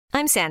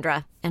I'm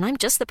Sandra, and I'm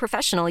just the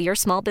professional your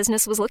small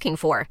business was looking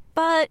for.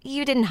 But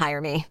you didn't hire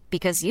me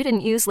because you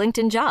didn't use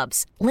LinkedIn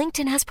Jobs.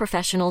 LinkedIn has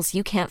professionals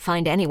you can't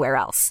find anywhere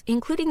else,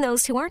 including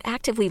those who aren't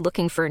actively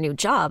looking for a new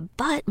job,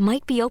 but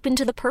might be open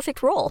to the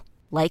perfect role,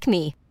 like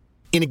me.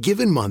 In a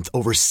given month,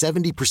 over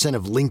 70%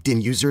 of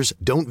LinkedIn users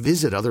don't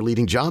visit other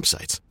leading job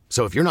sites.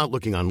 So if you're not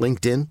looking on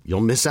LinkedIn,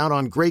 you'll miss out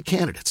on great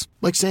candidates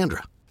like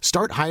Sandra.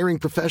 Start hiring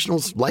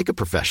professionals like a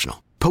professional.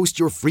 Post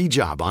your free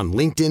job on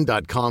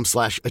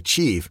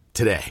linkedin.com/achieve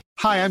today.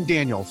 Hi, I'm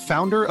Daniel,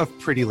 founder of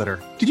Pretty Litter.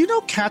 Did you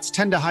know cats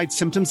tend to hide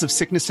symptoms of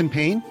sickness and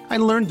pain? I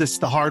learned this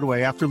the hard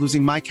way after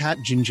losing my cat,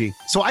 Gingy.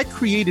 So I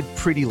created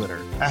Pretty Litter,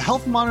 a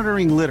health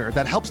monitoring litter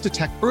that helps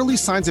detect early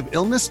signs of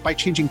illness by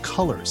changing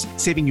colors,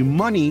 saving you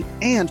money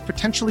and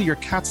potentially your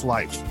cat's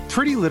life.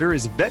 Pretty Litter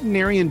is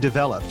veterinarian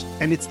developed,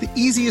 and it's the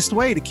easiest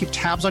way to keep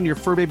tabs on your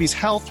fur baby's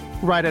health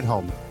right at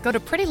home. Go to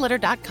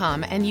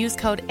prettylitter.com and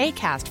use code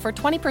ACAST for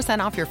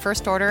 20% off your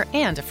first order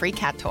and a free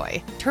cat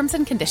toy. Terms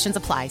and conditions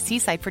apply. See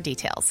site for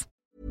details.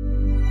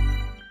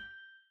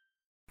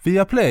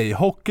 Viaplay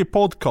Hockey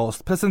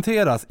Podcast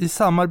presenteras i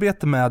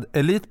samarbete med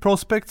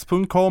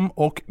eliteprospects.com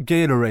och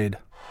Gatorade.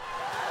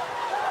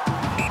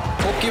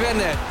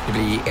 Hockeyvänner, det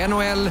blir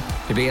NHL,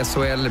 det blir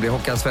SHL, det blir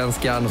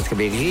Hockeyallsvenskan. Det ska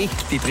bli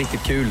riktigt,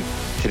 riktigt kul.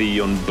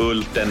 Trion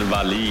Bulten,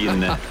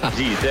 Wallin,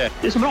 Gide.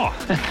 Det är så bra.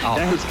 Ja.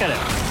 Jag älskar det.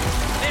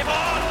 Det är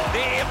mål!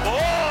 Det är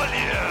mål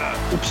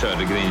ju! Och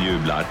Södergren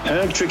jublar.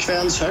 Hög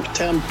frekvens, högt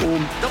tempo.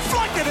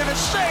 Deflected in a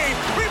save!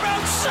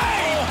 Rebound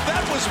save! Oh,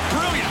 that was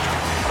brilliant!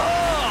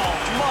 Oh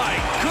my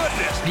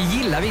goodness! Det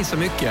gillar vi så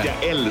mycket.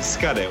 Jag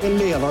älskar det. En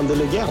levande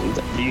legend.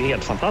 Det är ju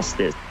helt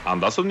fantastiskt.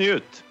 Andas och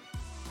njut.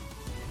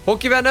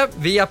 Hockeyvänner,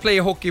 Viaplay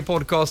Hockey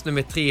Podcast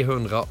nummer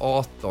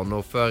 318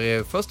 och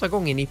för första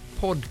gången i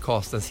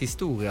podcastens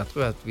historia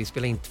tror jag att vi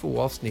spelar in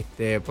 2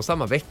 avsnitt på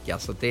samma vecka.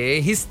 Så det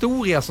är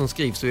historia som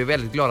skrivs och vi är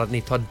väldigt glada att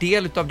ni tar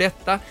del av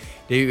detta.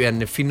 Det är ju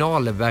en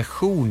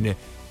finalversion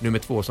nummer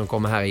 2 som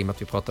kommer här i och med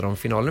att vi pratade om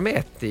final nummer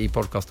 1 i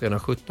podcast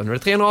 317. Nu är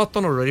det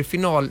 318 och då är det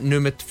final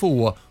nummer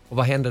 2. Och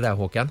vad hände där,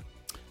 Håkan?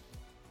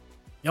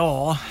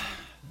 Ja,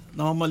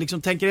 när man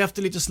liksom tänker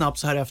efter lite snabbt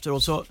så här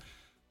efteråt så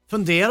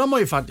funderar man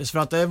ju faktiskt, för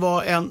att det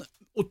var en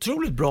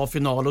otroligt bra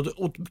final och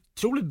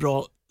otroligt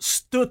bra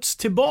studs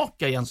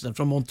tillbaka egentligen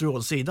från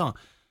Montreals sida.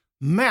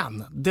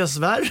 Men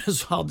dessvärre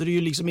så hade det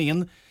ju liksom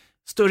ingen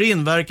större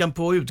inverkan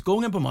på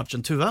utgången på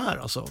matchen, tyvärr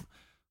alltså.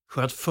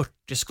 Sköt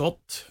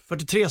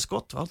 43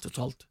 skott va,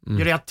 totalt.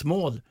 Gör 1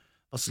 mål.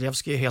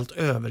 Vasilevski är helt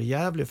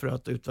överjävlig för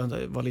att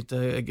vara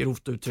lite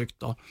grovt uttryckt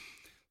då.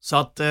 Så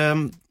att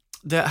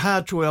det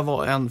här tror jag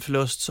var en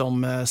förlust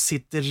som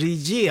sitter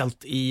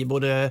rejält i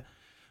både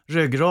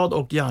ryggrad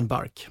och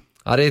järnbark.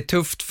 Ja, det är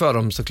tufft för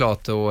dem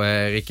såklart och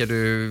Rickard,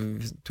 du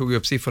tog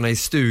upp siffrorna i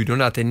studion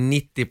där att det är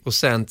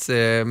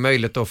 90%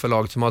 möjligt då för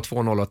laget som har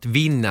 2-0 att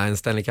vinna en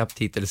Stanley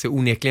Cup-titel. Det ser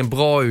onekligen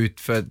bra ut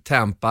för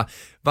Tampa.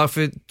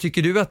 Varför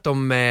tycker du att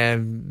de är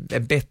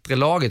bättre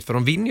laget? För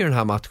de vinner ju den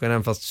här matchen,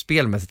 även fast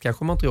spelmässigt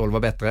kanske Montreal var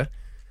bättre.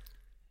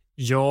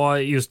 Ja,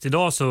 just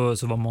idag så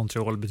var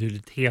Montreal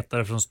betydligt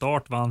hetare från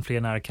start, vann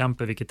fler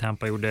närkamper, vilket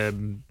Tampa gjorde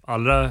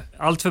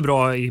allt för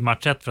bra i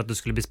match 1 för att det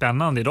skulle bli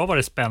spännande. Idag var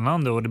det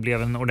spännande och det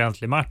blev en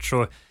ordentlig match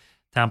och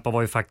Tampa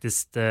var ju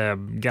faktiskt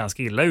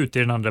ganska illa ute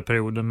i den andra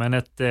perioden, men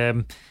ett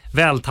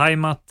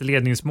vältajmat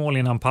ledningsmål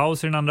innan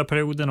paus i den andra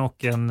perioden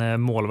och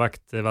en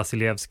målvakt,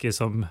 Vasilevski,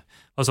 som,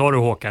 vad sa du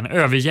Håkan,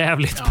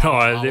 överjävligt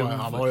bra.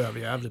 Han var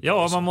överjävligt bra.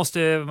 Ja, man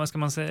måste, vad ska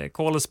man säga,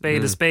 call a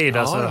spade a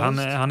spade. Alltså,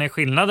 han är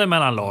skillnaden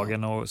mellan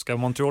lagen och ska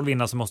Montreal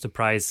vinna så måste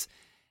Price,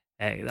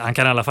 han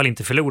kan i alla fall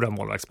inte förlora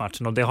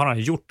målvaktsmatchen och det har han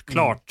gjort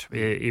klart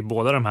i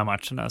båda de här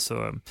matcherna.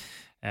 Så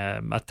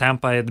att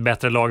Tampa är ett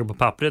bättre lag på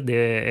pappret,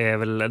 det är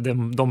väl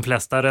de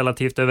flesta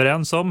relativt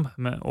överens om,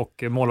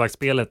 och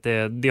målvaktsspelet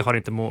det har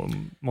inte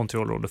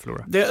Montreal råd att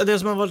förlora. Det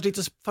som har varit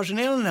lite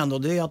fascinerande ändå,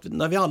 det är att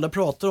när vi alla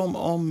pratar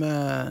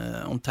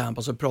om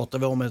Tampa så pratar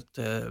vi om ett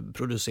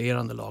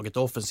producerande lag, ett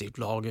offensivt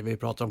lag, vi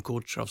pratar om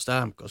Kucherov,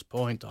 Stamkos,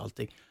 Point och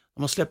allting.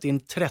 De har släppt in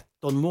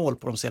 13 mål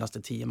på de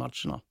senaste 10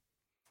 matcherna.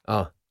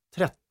 Ja.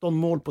 13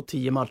 mål på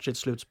 10 matcher i ett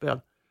slutspel.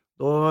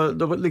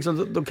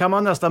 Då kan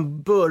man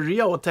nästan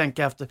börja och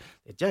tänka efter,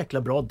 det är ett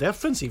jäkla bra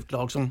defensivt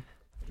lag som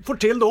får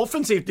till det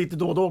offensivt lite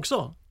då och då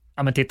också.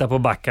 Ja, men titta på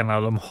backarna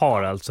de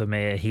har alltså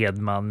med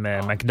Hedman,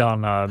 med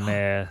McDonough,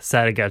 med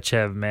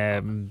Sergachev,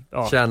 med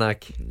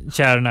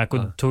Cernak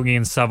och tog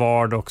in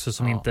Savard också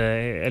som inte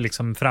är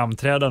liksom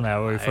framträdande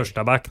och i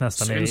första back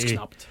nästan i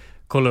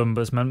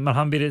Columbus, men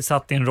han blir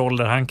satt i en roll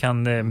där han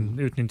kan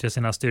utnyttja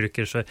sina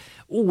styrkor, så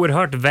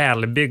oerhört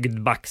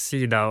välbyggd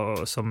backsida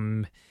och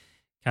som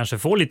kanske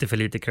får lite för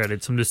lite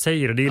credit som du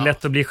säger, och det är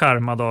lätt att bli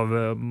skärmad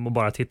av att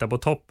bara titta på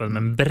toppen,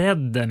 men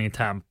bredden i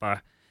Tampa,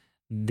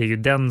 det är ju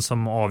den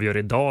som avgör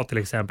idag, till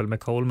exempel med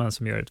Coleman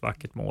som gör ett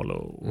vackert mål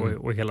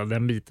och hela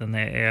den biten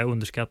är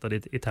underskattad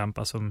i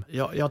Tampa. Som...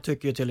 Jag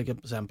tycker ju till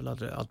exempel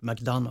att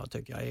McDonough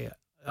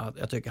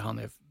jag tycker han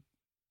är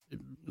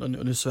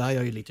nu svär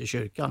jag ju lite i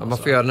kyrkan. Ja, man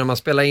får göra när man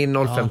spelar in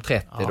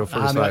 05.30, då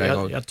får du svära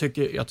igång.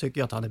 Jag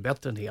tycker att han är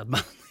bättre än Hedman.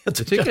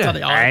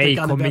 Nej,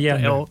 kom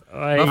igen.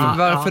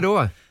 Varför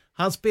då?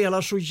 Han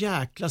spelar så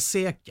jäkla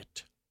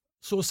säkert.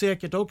 Så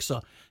säkert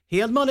också.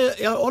 Hedman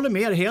jag håller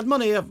med,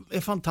 Hedman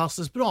är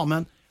fantastiskt bra,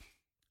 men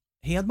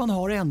Hedman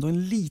har ändå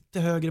en lite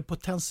högre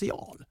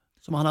potential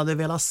som han hade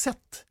velat sett,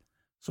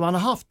 som han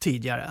har haft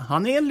tidigare.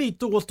 Han är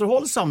lite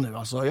återhållsam nu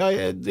alltså.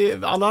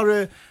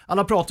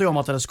 Alla pratar ju om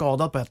att han är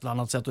skadad på ett eller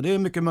annat sätt, och det är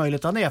mycket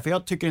möjligt han är, för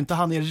jag tycker inte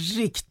han är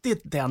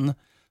riktigt den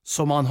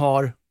som man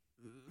har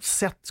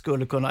sett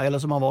skulle kunna, eller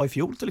som han var i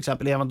fjol till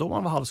exempel, även då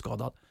man var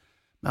halvskadad.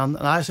 Men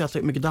nej, så jag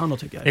tycker mycket Dano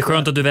tycker jag. Det är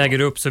skönt att du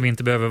väger upp så vi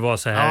inte behöver vara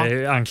så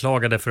här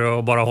anklagade för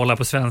att bara hålla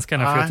på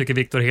svenskarna. För jag tycker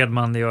Victor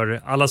Hedman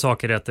gör alla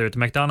saker rätt ut.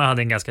 McDonough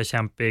hade en ganska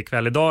kämpig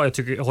kväll idag.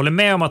 Jag håller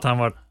med om att han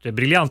var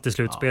briljant i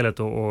slutspelet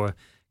och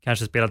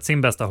kanske spelat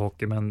sin bästa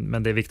hockey.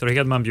 Men det Victor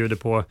Hedman bjuder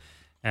på,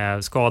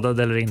 skadad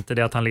eller inte,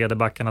 det är att han leder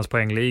backarnas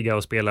poängliga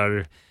och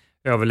spelar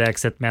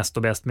överlägset mest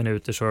och bäst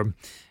minuter. Så,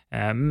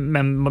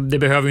 men det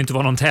behöver ju inte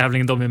vara någon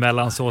tävling dem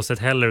emellan så sett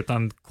heller,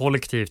 utan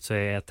kollektivt så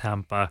är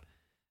Tampa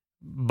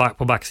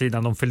på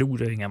backsidan, de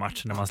förlorar inga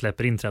matcher när man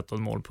släpper in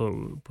 13 mål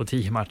på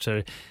 10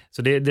 matcher.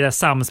 Så det där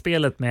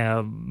samspelet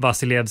med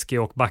Vasilevski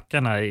och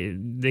backarna,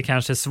 det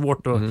kanske är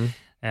svårt att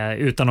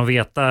utan att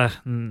veta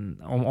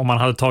om man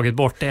hade tagit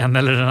bort en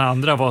eller den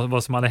andra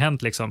vad som hade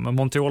hänt liksom. Men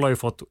Montreal har ju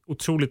fått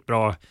otroligt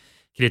bra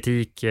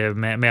kritik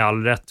med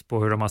all rätt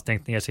på hur de har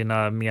stängt ner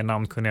sina mer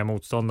namnkunniga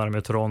motståndare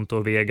med Toronto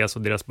och Vegas,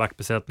 och deras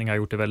backbesättning har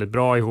gjort det väldigt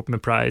bra ihop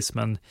med Price,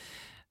 men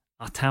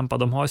Tampa,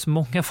 de har ju så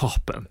många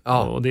vapen.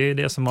 Ja. Och det är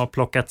det som har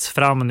plockats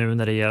fram nu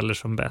när det gäller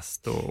som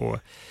bäst.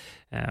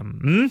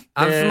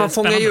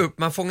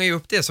 Man fångar ju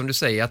upp det som du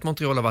säger, att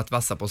Montreal har varit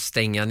vassa på att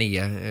stänga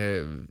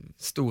ner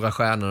stora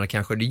stjärnorna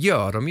kanske. Det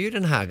gör de ju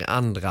den här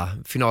andra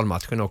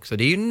finalmatchen också.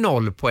 Det är ju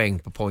 0 poäng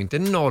på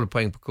pointen, 0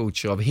 poäng på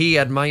Kucherov.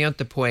 Hedman gör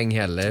inte poäng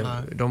heller.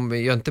 Nej. De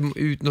gör inte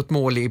ut något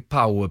mål i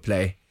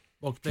powerplay.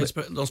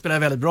 De spelar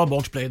väldigt bra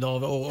boxplay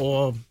idag,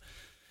 och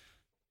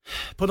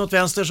på något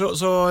vänster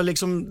så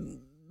liksom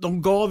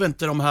de gav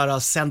inte de här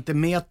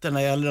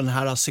centimeterna eller den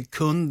här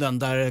sekunden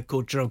där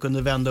Kucherov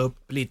kunde vända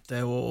upp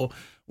lite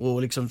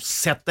och liksom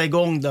sätta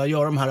igång där,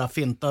 göra de här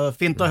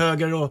finta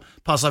höger och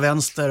passa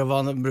vänster och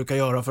vad han brukar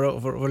göra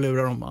för att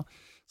lura dem.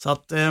 Så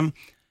att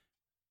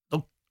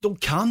de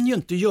kan ju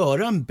inte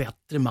göra en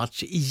bättre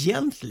match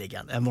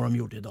egentligen än vad de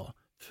gjorde idag,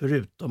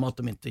 förutom att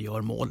de inte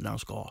gör mål när de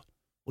ska.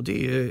 Och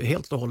det är ju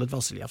helt och hållet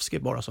Vasilevski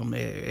bara som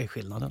är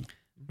skillnaden.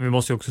 Vi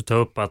måste ju också ta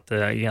upp att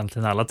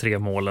egentligen alla 3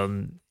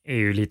 målen är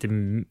ju lite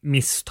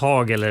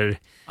misstag eller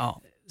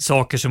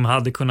saker som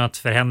hade kunnat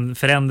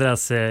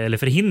förändras eller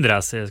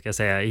förhindras, ska jag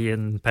säga, i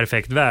en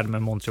perfekt värld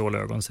med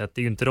Montreal-ögon sett.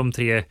 Det är ju inte de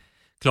 3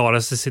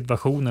 klaraste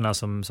situationerna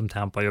som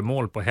Tampa gör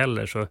mål på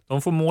heller. Så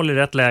de får mål i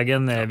rätt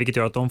lägen, vilket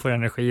gör att de får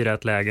energi i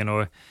rätt lägen,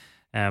 och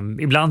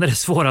ibland är det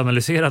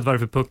svåranalyserat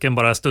varför pucken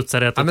bara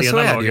studsar rätt åt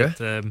ena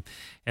laget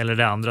eller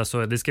det andra.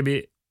 Så det ska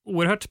bli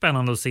oerhört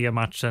spännande att se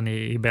matchen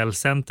i Bell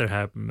Center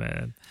här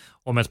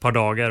om ett par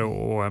dagar,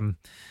 och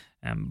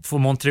får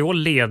Montreal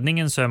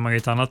ledningen så är man ju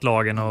ett annat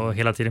lagen och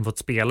hela tiden fått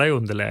spela i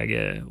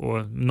underläge, och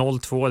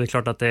 0-2, det är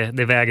klart att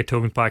det väger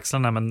tungt på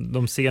axlarna, men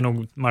de ser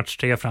nog match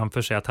 3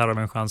 framför sig, att här har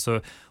vi en chans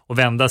att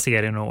vända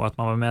serien, och att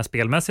man var med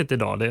spelmässigt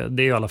idag,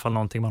 det är i alla fall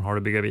någonting man har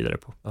att bygga vidare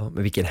på. Ja,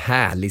 men vilken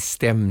härlig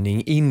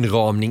stämning,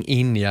 inramning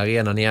in i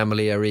arenan i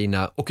Amalie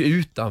Arena och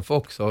utanför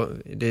också.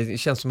 Det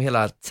känns som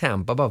hela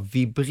Tampa bara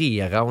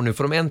vibrerar, och nu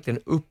får de äntligen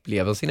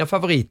uppleva sina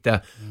favoriter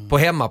på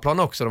hemmaplan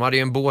också. De hade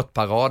ju en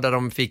båtparad där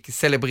de fick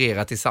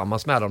celebrera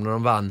tillsammans med dem när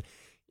de vann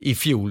i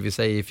fjol, vi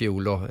säger i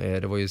fjol då,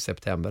 det var ju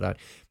september där.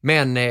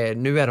 Men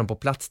nu är de på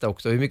plats där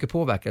också. Hur mycket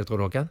påverkar det, tror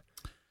du, Håkan?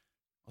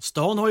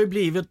 Stan har ju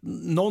blivit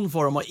någon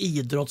form av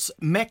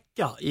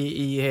idrottsmecka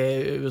i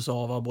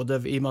USA, va?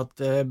 Både i och med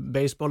att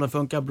basebollen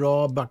funkar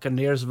bra,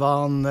 Buccaneers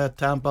vann,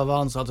 Tampa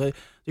vann, så att det är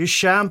ju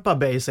Champa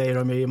Bay, säger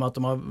de, i och med att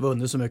de har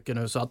vunnit så mycket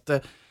nu, så att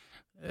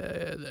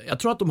jag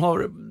tror att de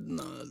har,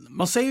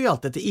 man säger ju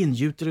alltid att det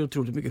ingjuter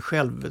otroligt mycket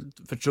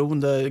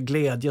självförtroende,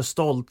 glädje,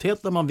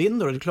 stolthet när man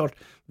vinner, och det är klart,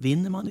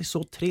 vinner man i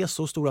 3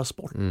 så stora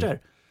sporter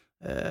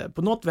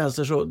på något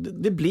vänster, så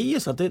det blir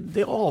så att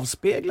det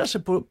avspeglar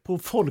sig på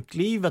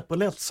folklivet, på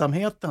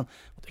lättsamheten,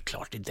 och det är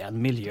klart i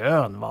den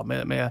miljön, va?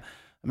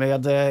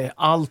 Med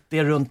allt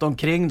det runt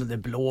omkring, det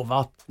blå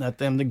vattnet,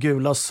 den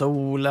gula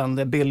solen,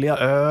 det billiga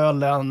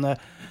ölen,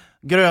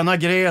 gröna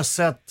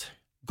gräset,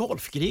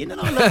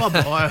 golfgrinerna, eller vad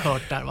bra jag har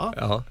hört där, va?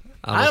 Ja.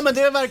 Nej, men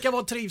det verkar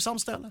vara ett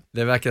trivsamt ställe.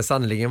 Det verkar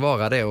sannoliken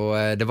vara det,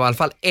 och det var i alla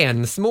fall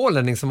en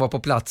smålänning som var på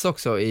plats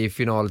också i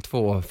final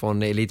 2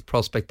 från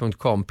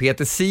eliteprospect.com.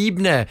 Peter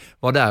Sibne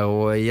var där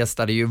och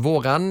gästade ju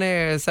våran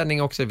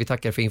sändning också. Vi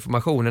tackar för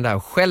informationen där,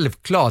 och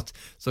självklart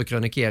så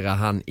krönikerar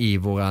han i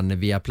våran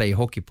Viaplay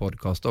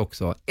hockeypodcast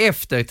också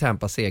efter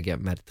Tampa seger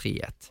med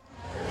 3-1.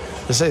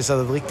 Det sägs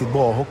att ett riktigt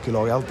bra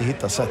hockeylag alltid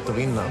hittar sätt att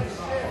vinna.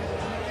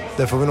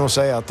 Det får vi nog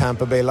säga att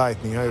Tampa Bay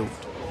Lightning har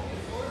gjort.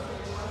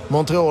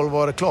 Montreal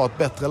var det klart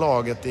bättre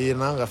laget i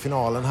den andra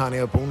finalen här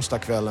nere på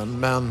onsdagskvällen,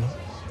 men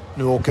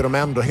Nu åker de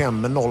ändå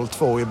hem med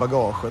 0-2 i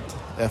bagaget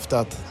efter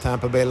att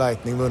Tampa Bay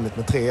Lightning vunnit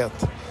med 3-1.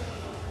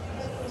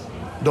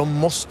 De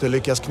måste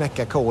lyckas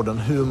knäcka koden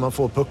hur man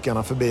får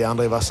puckarna förbi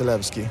Andrei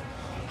Vasilevskiy.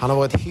 Han har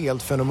varit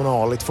helt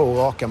fenomenal i 2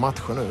 raka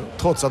matcher nu.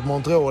 Trots att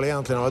Montreal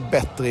egentligen har varit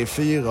bättre i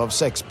 4 av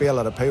 6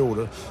 spelade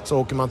perioder så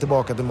åker man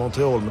tillbaka till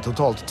Montreal med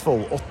totalt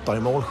 2-8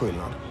 i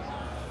målskillnad.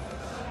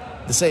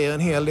 Det säger en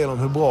hel del om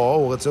hur bra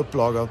årets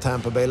upplaga av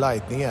Tampa Bay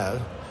Lightning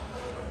är.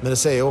 Men det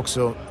säger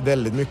också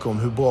väldigt mycket om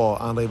hur bra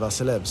Andrei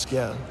Vasilevskiy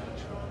är.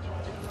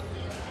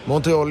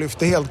 Montreal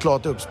lyfte helt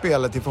klart upp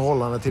spelet i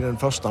förhållande till den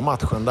första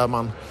matchen där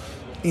man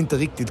inte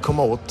riktigt kom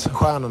åt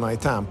stjärnorna i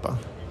Tampa.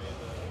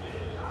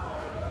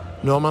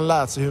 Nu har man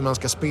lärt sig hur man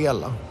ska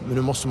spela, men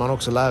nu måste man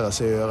också lära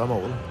sig att göra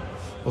mål.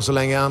 Och så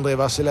länge Andrei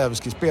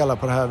Vasilevskiy spelar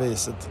på det här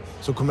viset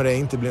så kommer det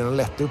inte bli någon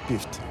lätt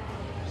uppgift.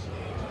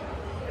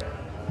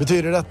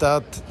 Betyder detta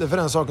att det för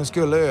den saken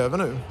skulle över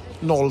nu?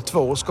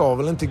 0-2 ska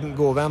väl inte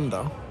gå att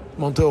vända?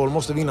 Montreal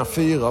måste vinna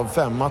 4 av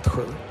 5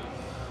 matcher.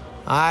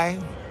 Nej,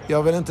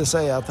 jag vill inte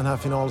säga att den här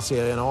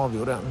finalserien är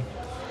avgjord än.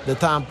 Det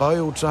Tampa har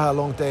gjort så här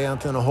långt är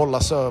egentligen att hålla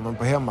serven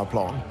på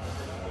hemmaplan.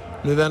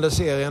 Nu vänder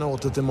serien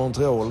åter till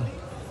Montreal.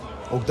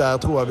 Och där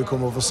tror jag vi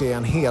kommer att få se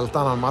en helt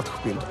annan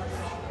matchbild.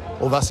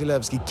 Och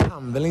Vasilevskiy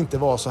kan väl inte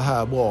vara så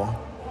här bra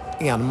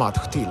en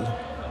match till?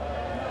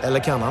 Eller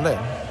kan han det?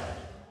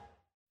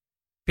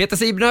 Peter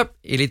Sibner,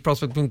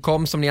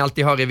 elitprospect.com, som ni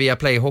alltid hör i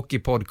Viaplay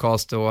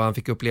Hockey-podcast, och han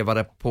fick uppleva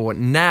det på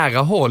nära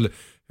håll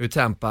hur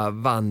Tampa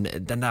vann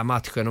den där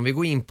matchen. Om vi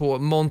går in på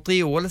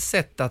Montreals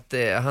sätt att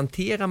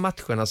hantera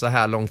matcherna så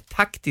här långt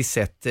taktiskt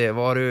sett,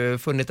 vad har du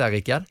funnit där,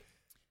 Rickard?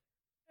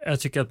 Jag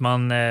tycker att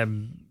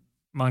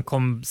man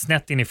kom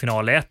snett in i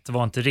final 1,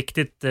 var inte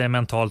riktigt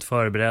mentalt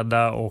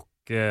förberedda och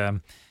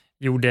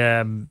gjorde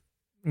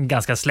en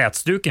ganska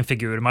slätstruken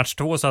figur. Match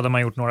 2 så hade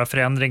man gjort några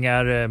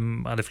förändringar,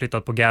 hade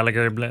flyttat på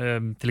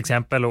Gallagher till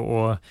exempel,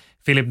 och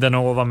Philip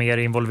Danault var mer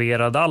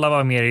involverad. Alla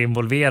var mer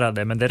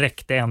involverade, men det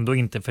räckte ändå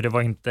inte, för det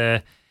var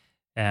inte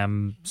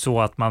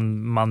så att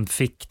man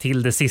fick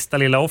till det sista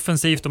lilla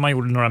offensivt och man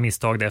gjorde några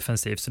misstag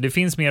defensivt. Så det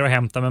finns mer att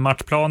hämta, med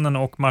matchplanen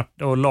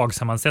och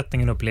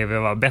lagsammansättningen upplever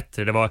jag var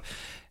bättre. Det var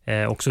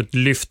också ett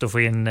lyft att få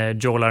in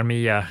Joel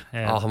Armia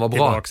han var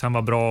tillbaka. Han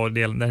var bra och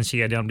den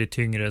kedjan blir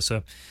tyngre,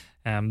 så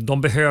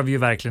de behöver ju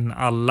verkligen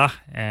alla,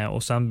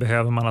 och sen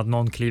behöver man att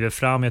någon kliver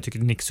fram. Jag tycker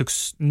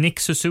Nick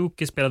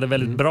Suzuki spelade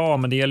väldigt bra,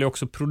 men det gäller ju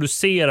också att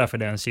producera för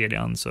den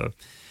kedjan, så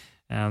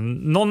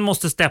någon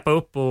måste steppa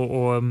upp,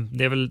 och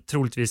det är väl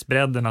troligtvis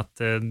bredden att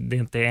det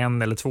inte är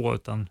en eller två,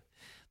 utan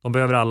de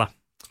behöver alla.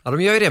 Ja,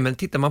 de gör ju det, men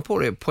tittar man på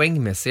det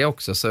poängmässiga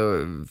också så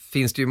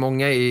finns det ju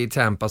många i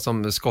Tampa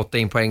som skottar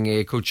in poäng,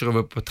 i Kucherov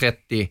upp på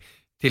 30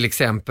 till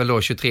exempel,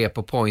 då 23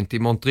 på point. I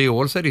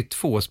Montreal så är det ju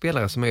 2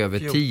 spelare som är över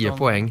 10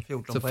 poäng,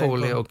 så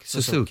Foley och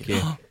Suzuki.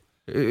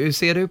 Hur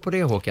ser du på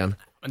det, Håkan?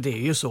 Det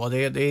är ju så,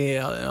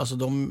 alltså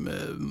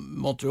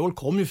Montreal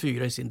kom ju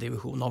 4 i sin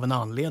division av en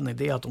anledning.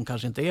 Det är att de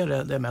kanske inte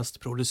är det mest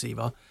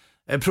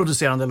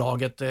producerande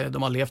laget.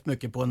 De har levt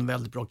mycket på en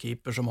väldigt bra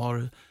keeper som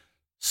har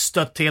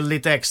stött till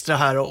lite extra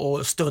här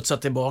och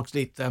studsat tillbaka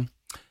lite.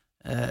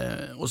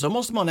 Och så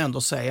måste man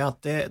ändå säga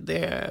att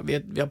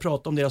vi har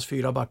pratat om deras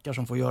 4 backar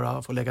som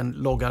får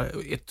logga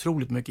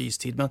otroligt mycket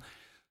istid, men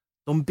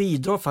de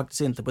bidrar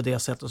faktiskt inte på det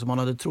sättet som man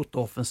hade trott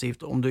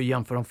offensivt, om du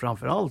jämför dem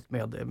framförallt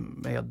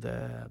med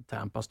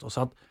Tampas då.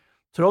 Så att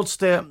trots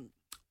det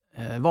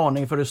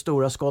varning för det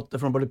stora skottet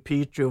från både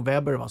Petrie och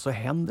Weber, så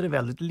händer det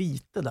väldigt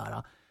lite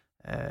där.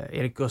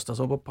 Erik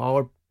Gustafsson på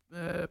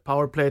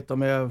powerplay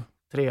med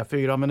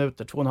 3-4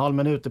 minuter, 2,5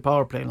 minuter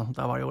powerplay och sånt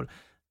där varje år.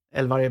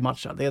 Eller varje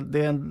match. Det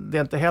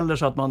är inte heller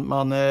så att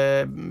man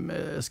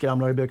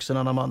skramlar i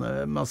byxorna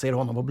när man ser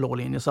honom på blå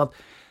linje. Så att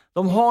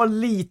de har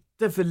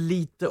lite för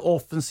lite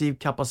offensiv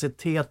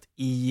kapacitet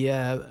i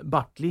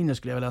backlinjen,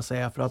 skulle jag vilja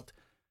säga, för att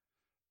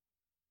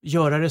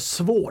göra det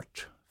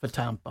svårt för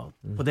Tampa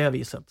på det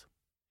viset.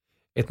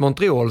 Ett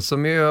Montreal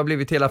som ju har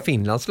blivit hela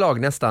Finlands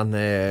lag nästan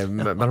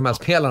med de här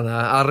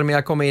spelarna.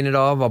 Armia kommer in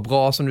idag, var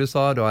bra som du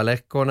sa, då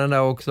Lekkonen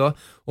där också.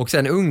 Och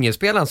sen unge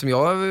spelaren som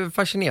jag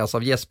fascineras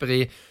av,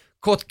 Jesperi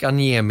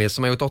Kotkaniemi,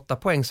 som har gjort 8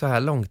 poäng så här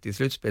långt i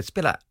slutspelet,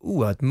 spelar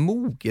oerhört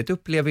moget,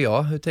 upplever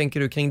jag. Hur tänker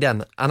du kring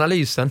den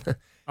analysen?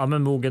 Ja,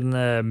 men mogen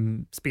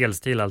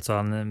spelstil, alltså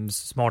han är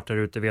smart där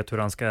ute, vet hur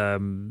han ska,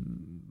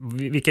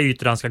 vilka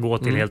ytor han ska gå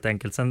till helt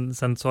enkelt.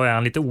 Sen så är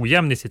han lite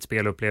ojämn i sitt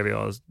spel, upplever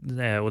jag,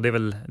 och det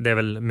är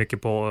väl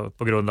mycket på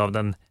grund av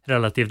den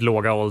relativt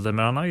låga åldern,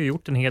 men han har ju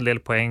gjort en hel del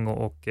poäng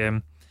och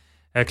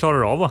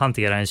klarar av att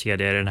hantera en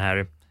kedja i den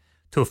här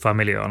tuffa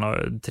miljön,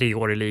 och 3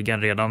 år i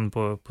ligan redan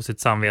på sitt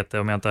samvete,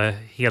 om jag inte är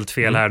helt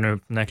fel här nu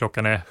när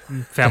klockan är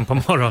 5 på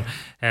morgonen.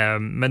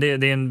 Men det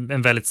är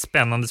en väldigt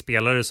spännande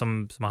spelare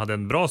som hade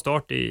en bra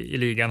start i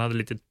ligan, hade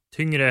lite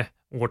tyngre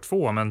år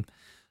 2, men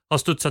har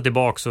studsat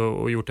tillbaka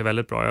och gjort det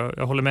väldigt bra.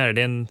 Jag håller med dig,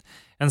 det är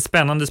en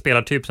spännande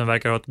spelartyp som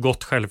verkar ha ett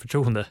gott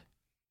självförtroende.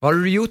 Vad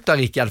har du gjort där,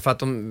 Rickard, för att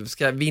de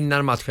ska vinna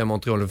en match i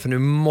Montreal? För nu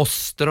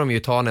måste de ju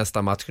ta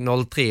nästa match,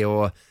 0-3,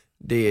 och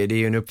det är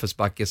ju en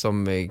uppförsbacke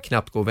som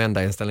knappt går att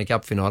vända i en Stanley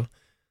Cup-final.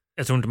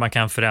 Jag tror inte man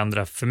kan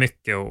förändra för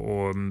mycket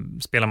och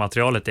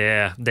spelarmaterialet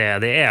är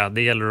det är.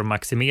 Det gäller att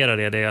maximera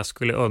det. Det jag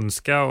skulle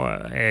önska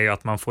är ju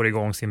att man får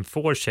igång sin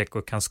forecheck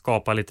och kan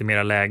skapa lite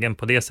mera lägen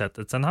på det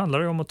sättet. Sen handlar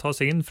det om att ta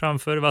sig in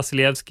framför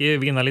Vasilevski,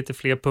 vinna lite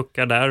fler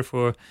puckar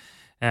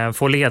där,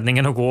 få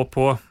ledningen att gå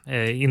på,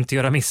 inte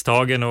göra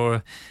misstagen.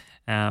 Och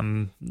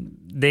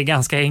det är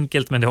ganska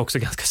enkelt, men det är också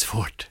ganska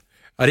svårt.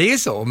 Ja, det är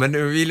så, men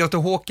vi låter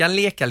Håkan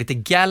leka lite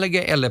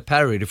Gallagher eller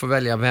Perry. Du får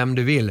välja vem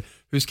du vill.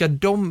 Hur ska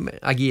de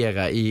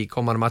agera i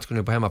kommande matcher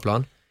nu på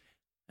hemmaplan?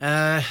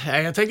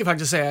 Jag tänker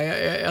faktiskt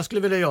säga, jag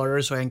skulle vilja göra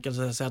det så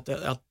enkelt så att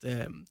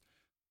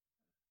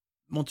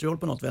Montreal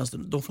på något vänster,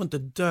 de får inte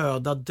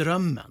döda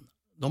drömmen.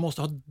 De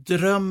måste ha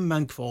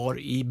drömmen kvar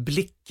i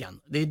blicken.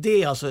 Det är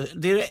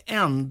det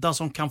enda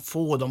som kan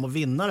få dem att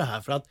vinna det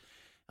här, för att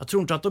jag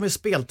tror inte att de är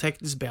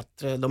speltekniskt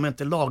bättre, de är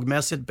inte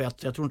lagmässigt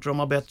bättre, jag tror inte de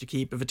har bättre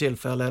keeper för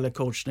tillfälle eller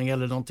coachning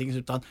eller någonting,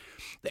 utan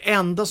det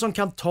enda som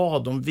kan ta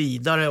dem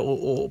vidare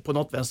och på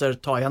något vänster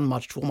ta en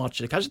match, 2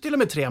 matcher, kanske till och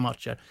med 3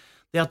 matcher,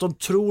 det är att de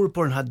tror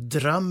på den här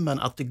drömmen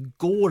att det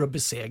går att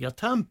besegra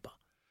Tampa.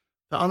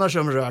 För annars är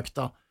de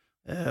rökta.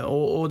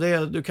 Och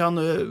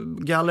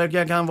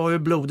Gallagher kan vara hur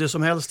blodig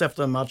som helst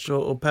efter en match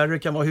och Perry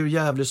kan vara hur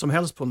jävlig som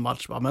helst på en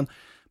match. Va?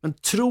 Men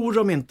tror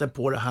de inte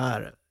på det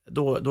här,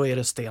 då är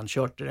det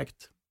stenkört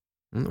direkt.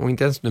 Och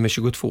inte ens nummer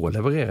 22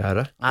 levererar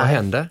det. Vad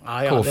händer?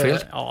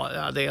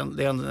 Det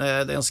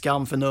är en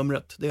skam för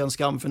numret. Det är en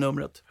skam för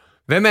numret.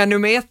 Vem är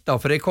nummer 1 då?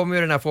 För det kommer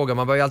ju den här frågan.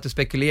 Man börjar ju alltid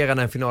spekulera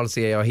när en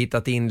finalserie har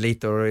hittat in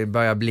lite och det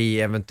börjar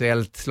bli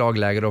eventuellt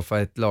slagläge då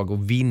för ett lag att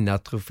vinna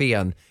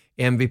trofén.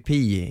 MVP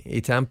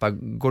i Tampa.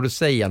 Går du att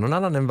säga någon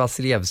annan än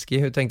Vasilevski?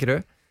 Hur tänker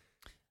du?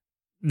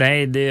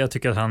 Nej, jag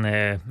tycker att han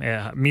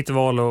är mitt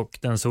val och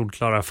den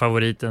solklara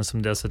favoriten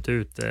som det har sett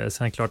ut. Sen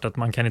är det klart att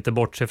man kan inte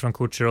bortse från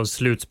Kucherovs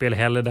slutspel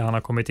heller, där han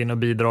har kommit in och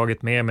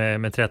bidragit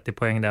med 30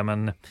 poäng där,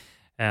 men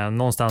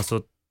någonstans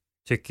så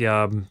tycker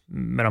jag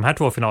med de här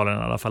 2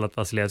 finalerna i alla fall att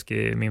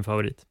Vasilevski är min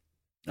favorit.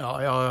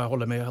 Ja, jag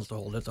håller med helt och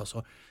hållet.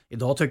 Alltså.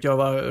 Idag tyckte jag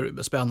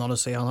var spännande att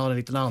se. Han har en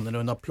liten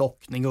annorlunda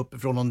plockning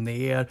uppifrån och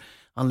ner.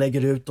 Han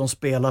lägger ut, de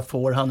spelar,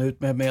 får han ut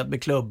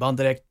med klubban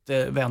direkt,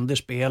 vänder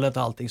spelet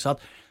och allting. Så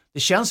att det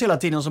känns hela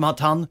tiden som att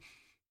han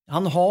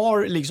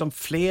har liksom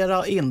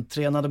flera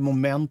intränade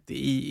moment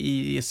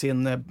i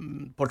sin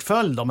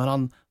portfölj då, men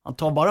han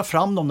tar bara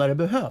fram dem när det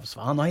behövs.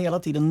 Va? Han har hela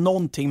tiden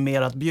någonting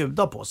mer att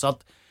bjuda på, så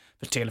att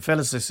för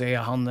tillfället så ser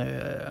han,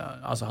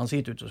 han ser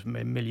inte ut som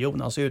en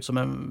miljon, han ser ut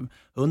som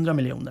 100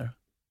 miljoner.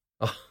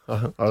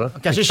 Ja.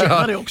 Kanske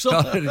tjänar det också.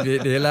 Ja,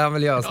 det lär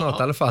väl göra snart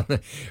i alla fall.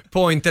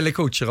 Point eller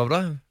Kucherov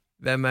då?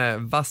 Vem är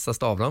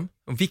vassast av dem?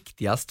 Och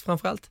viktigast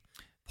framförallt?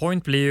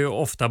 Point blir ju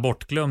ofta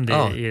bortglömd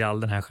i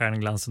all den här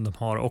stjärnglansen de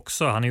har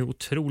också. Han är ju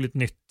otroligt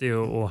nyttig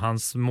och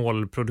hans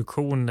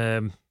målproduktion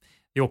är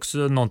också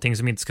någonting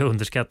som inte ska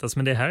underskattas.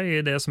 Men det här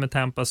är det som är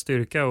Tampas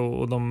styrka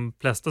och de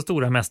flesta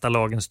stora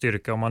mästarlagens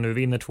styrka. Om man nu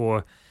vinner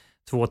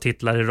två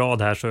titlar i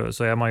rad här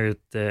så är man ju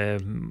det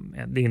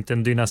är inte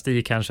en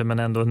dynasti kanske, men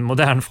ändå en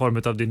modern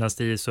form av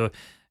dynasti. Så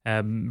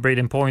utan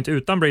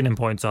Braden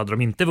Point så hade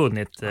de inte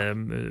vunnit.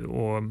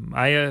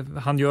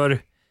 Han gör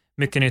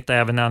mycket nytta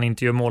även när han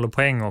inte gör mål och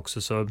poäng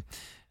också, så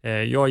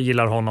jag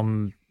gillar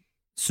honom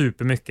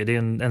supermycket. Det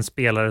är en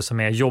spelare som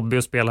är jobbig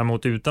att spela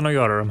mot utan att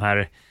göra de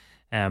här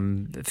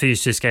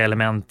fysiska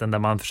elementen där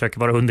man försöker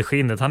vara under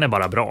skinnet. Han är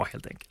bara bra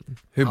helt enkelt.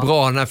 Hur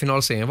bra har den här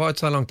finalserien varit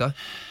så här långt då?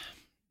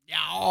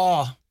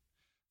 Ja,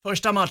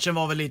 första matchen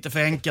var väl lite för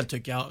enkelt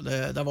tycker jag.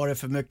 Där var det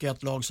för mycket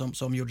ett lag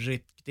som gjorde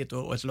riktigt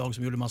och ett lag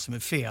som gjorde massor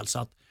med fel, så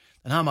att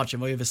den här matchen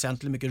var ju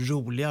väsentligt mycket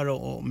roligare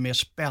och mer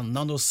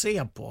spännande att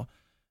se på.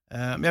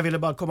 Men jag ville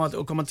bara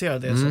kommentera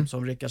det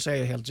som Rickard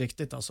säger helt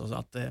riktigt. Alltså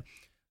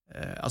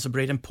att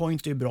Braden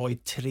Point är ju bra i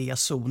 3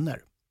 zoner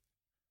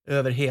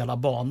över hela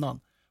banan.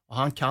 Och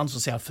han kan så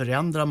att säga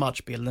förändra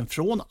matchbilden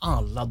från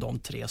alla de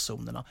 3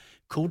 zonerna.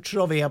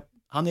 Kucherov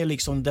han är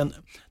liksom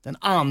den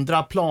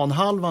andra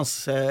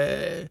planhalvans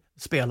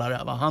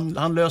spelare. Va?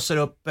 Han löser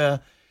upp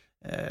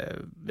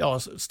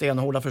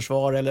stenhårda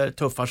försvar eller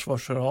tuffa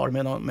försvar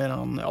med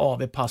någon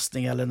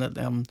AV-passning eller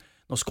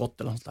någon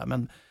skott eller något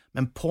där.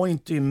 Men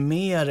Point är ju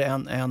mer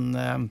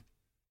en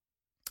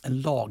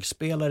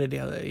lagspelare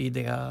i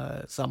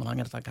det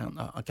sammanhanget att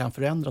han kan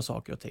förändra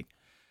saker och ting.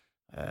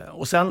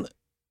 Och sen,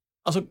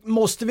 alltså,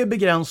 måste vi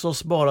begränsa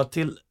oss bara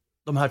till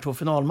de här 2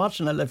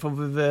 finalmatcherna eller får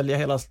vi välja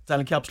hela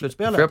Stanley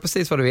Cup-slutspelet? Får jag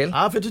precis vad du vill?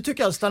 Ja, för du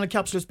tycker att Stanley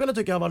Cup-slutspelet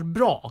tycker jag har varit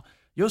bra.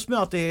 Just med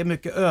att det är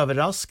mycket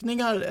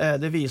överraskningar.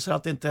 Det visar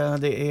att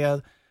det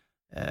är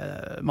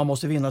man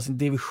måste vinna sin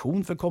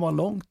division för att komma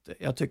långt.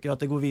 Jag tycker att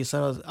det går att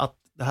visa att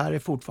det här är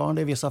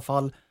fortfarande i vissa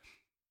fall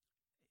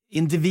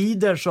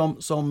individer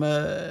som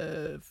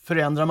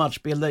förändrar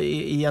matchbilder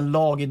i en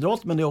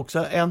lagidrott, men det är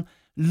också en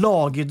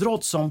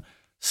lagidrott som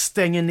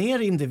stänger ner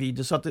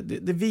individer, så att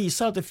det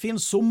visar att det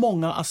finns så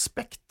många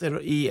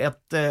aspekter i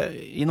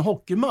en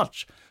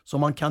hockeymatch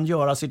som man kan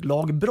göra sitt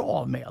lag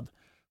bra med.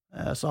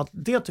 Så att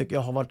det tycker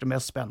jag har varit det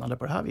mest spännande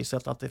på det här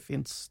viset, att det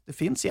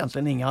finns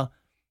egentligen inga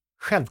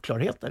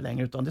självklarheter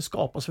längre, utan det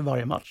skapas för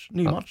varje match,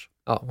 ny match.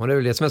 Ja, och det är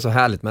väl det som är så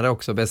härligt med det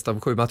också. Bäst av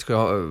 7 matcher.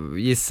 Jag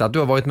gissar att du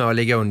har varit med och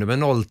ligga under med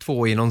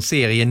 0-2 i någon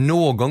serie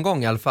någon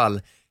gång i alla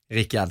fall.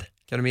 Rickard,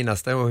 kan du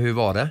minnas det och hur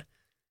var det?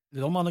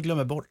 De man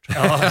glömmer bort.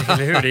 Ja,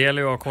 eller hur? Det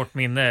gäller ju att ha kort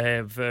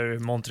minne för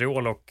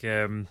Montreal och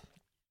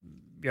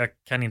jag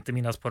kan inte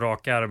minnas på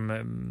rak arm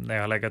när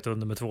jag har legat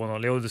under med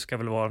 2-0. Jo, det ska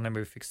väl vara när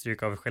vi fick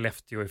stryka av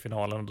Skellefteå i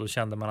finalen och då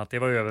kände man att det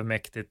var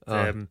övermäktigt.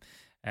 Ja.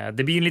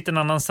 Det blir en liten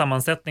annan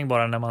sammansättning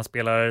bara när man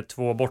spelar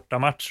 2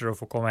 bortamatcher och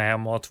får komma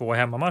hem och ha 2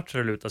 hemmamatcher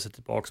och luta sig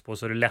tillbaka på,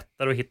 så är det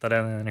lättare att hitta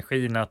den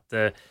energin att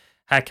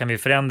här kan vi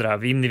förändra.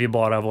 Vinner vi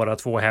bara våra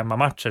 2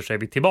 hemmamatcher så är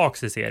vi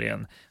tillbaka i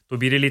serien. Då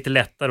blir det lite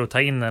lättare att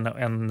ta in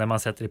än när man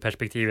sätter i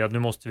perspektiv att nu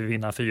måste vi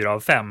vinna 4 av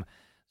 5.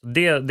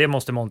 Det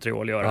måste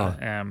Montreal göra.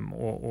 Ja.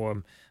 Och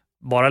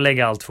bara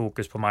lägga allt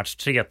fokus på match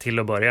 3 till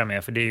att börja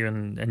med, för det är ju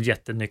en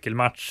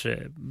jättenyckelmatch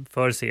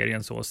för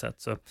serien så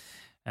sett. Så,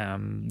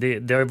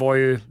 det var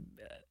ju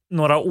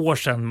några år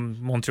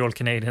sedan Montreal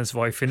Canadiens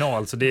var i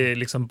final, så det är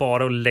liksom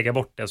bara att lägga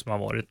bort det som har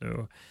varit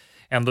nu.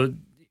 Ändå,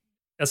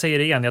 jag säger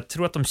det igen, jag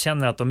tror att de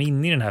känner att de är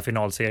inne i den här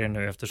finalserien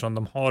nu eftersom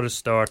de har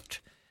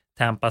stört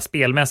Tampa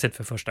spelmässigt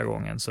för första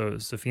gången,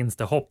 så finns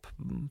det hopp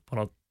på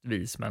något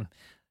vis, men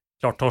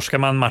klart, torskar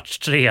man match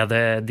 3, det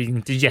är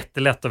inte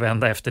jättelätt att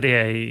vända efter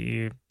det.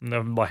 Det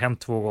har bara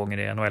hänt 2 gånger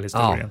i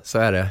NHL-historien. Ja, så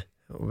är det.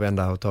 Och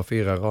vända och ta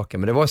 4 raka.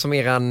 Men det var som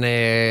eran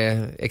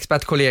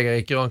expertkollega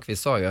Erik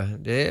Granqvist sa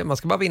ju. Man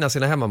ska bara vinna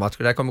sina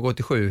hemmamatcher. Det kommer gå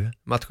till 7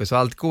 matcher. Så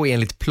allt går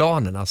enligt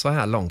planerna så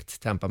här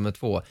långt. Tampa med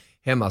 2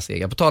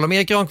 hemmasegrar. På tal om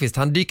Erik Granqvist,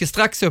 han dyker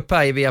strax upp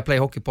här i Viaplay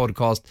Hockey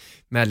Podcast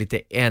med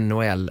lite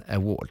NHL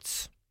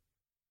Awards.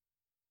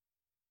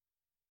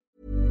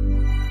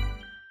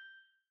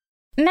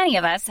 Many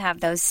of us have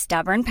those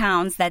stubborn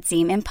pounds that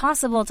seem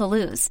impossible to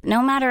lose,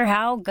 no matter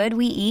how good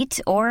we eat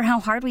or how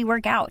hard we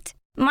work out.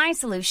 My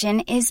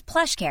solution is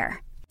PlushCare.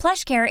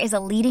 PlushCare is a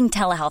leading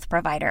telehealth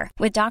provider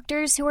with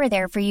doctors who are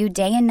there for you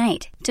day and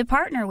night to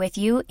partner with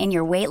you in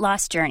your weight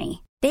loss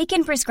journey. They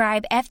can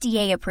prescribe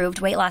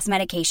FDA-approved weight loss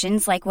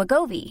medications like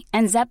Wegovy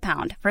and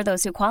Zepbound for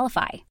those who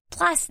qualify.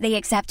 Plus, they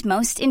accept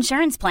most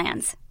insurance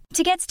plans.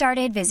 To get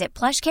started, visit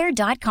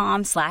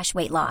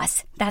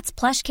plushcare.com/weightloss. That's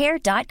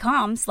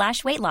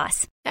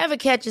plushcare.com/weightloss. Ever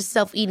catch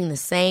yourself eating the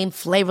same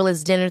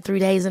flavorless dinner 3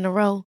 days in a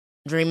row?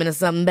 Dreaming of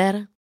something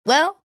better?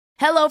 Well,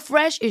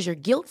 HelloFresh is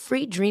your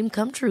guilt-free dream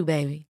come true,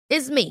 baby.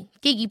 It's me,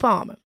 Keke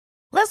Palmer.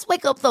 Let's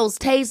wake up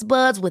those taste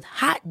buds with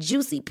hot,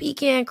 juicy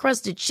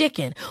pecan-crusted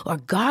chicken or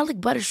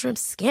garlic butter shrimp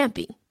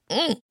scampi.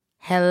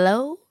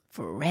 Hello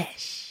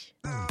Fresh.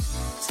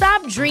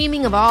 Stop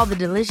dreaming of all the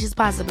delicious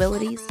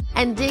possibilities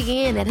and dig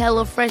in at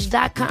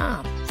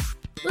HelloFresh.com.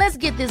 Let's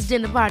get this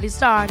dinner party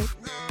started.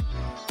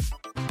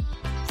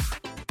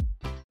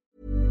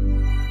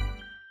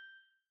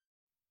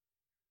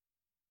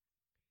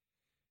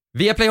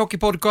 Viaplay Hockey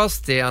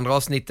Podcast, det är andra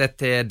avsnittet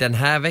den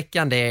här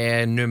veckan. Det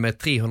är nummer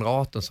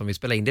 318 som vi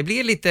spelar in. Det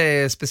blir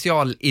lite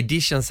special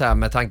editions här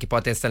med tanke på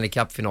att det är Stanley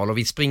Cup-final. Och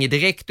vi springer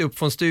direkt upp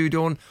från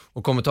studion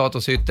och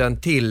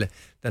kommentatorshytten till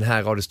den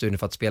här radiostudion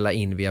för att spela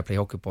in Viaplay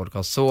Hockey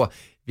Podcast. Så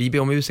vi ber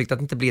om ursäkt att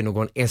det inte blir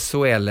någon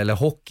SHL eller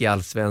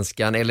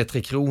Hockeyallsvenskan eller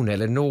Tre Kronor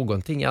eller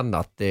någonting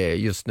annat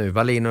just nu.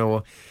 Wallin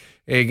och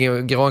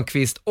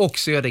Granqvist och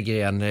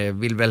Södergren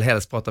vill väl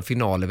helst prata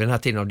finaler vid den här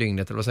tiden av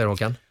dygnet, eller vad säger du,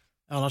 Håkan?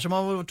 Annars är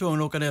man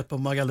tvungen att åka ner på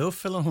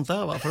Magaluf eller något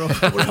där, va? För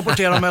att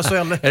rapportera med SHL.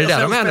 Är det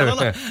där de är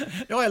nu?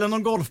 Ja, eller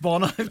någon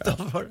golfbana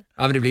utanför.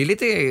 Ja, men det blir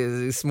lite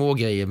små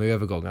grejer med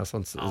övergångar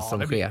sånt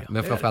som sker.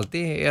 Men framförallt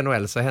i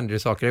NHL så händer det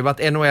saker. Det har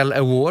varit NHL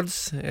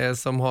Awards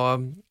som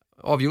har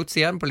avgjorts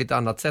igen på lite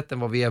annat sätt än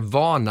vad vi är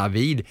vana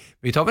vid.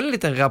 Vi tar väl en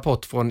liten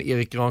rapport från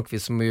Erik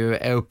Granqvist som ju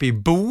är uppe i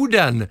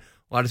Boden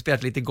och hade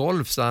spelat lite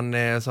golf, så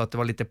han sa att det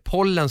var lite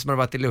pollen som hade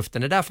varit i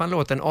luften. Det är därför han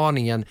låter en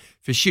aningen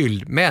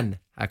förkyld. Men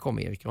här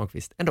kommer Erik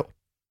Granqvist ändå.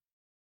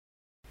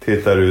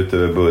 Tittar ut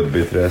över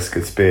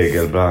Budbyträsket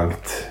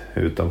spegelblankt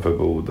utanför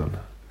Boden.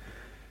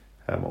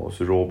 Hemma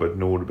hos Robert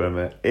Nordberg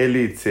med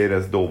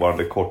Elitseriens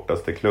dåvarande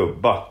kortaste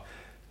klubba.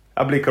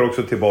 Jag blickar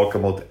också tillbaka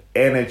mot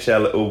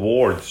NHL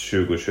Awards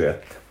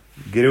 2021.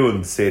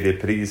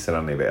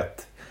 Grundseriepriserna, ni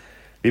vet.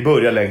 Vi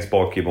börjar längst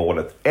bak i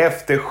målet.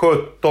 Efter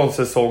 17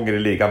 säsonger i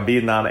ligan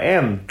vinner han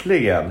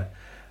äntligen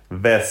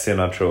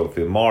Vezina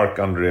Trophy.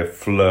 Marc-André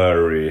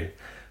Fleury.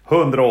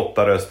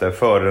 108 röster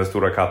före den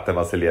stora katten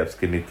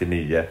Vasilevski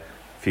 99.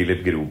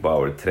 Philip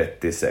Grubauer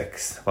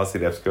 36.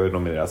 Vasilevski har ju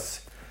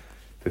nominerats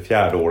för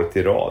 4:e året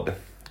i rad.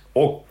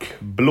 Och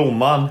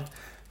blomman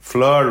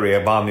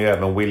Fleury vann ju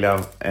även William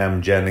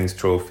M. Jennings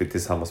Trophy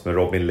tillsammans med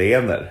Robin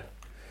Lehner.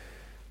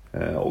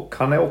 Och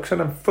han är också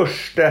den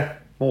första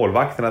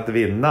målvakten att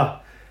vinna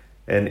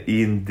en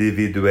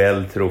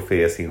individuell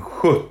trofé sin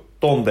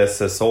 17:e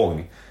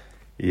säsong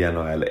i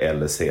NHL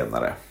eller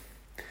senare.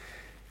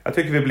 Jag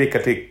tycker vi blickar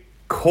till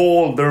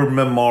Calder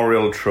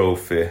Memorial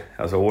Trophy,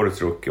 alltså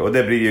årets rookie. Och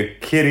det blir ju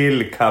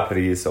Kirill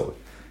Kaprizov,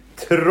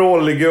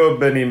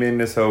 trollgubben i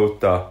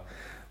Minnesota.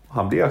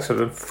 Han blir också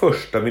den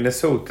första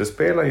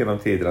Minnesota-spelaren genom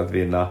tiden att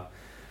vinna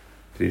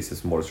priset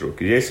som årets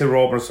rookie. Jason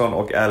Robertson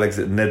och Alex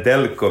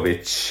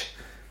Nedeljkovic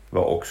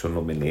var också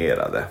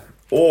nominerade.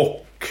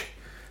 Och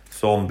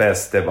som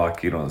bäste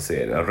back i den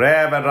serien.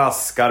 Räven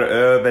raskar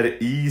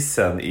över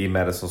isen i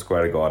Madison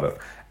Square Garden.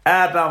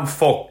 Adam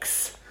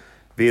Fox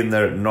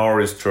vinner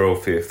Norris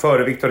Trophy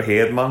före Victor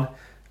Hedman.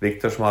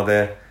 Victor som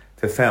hade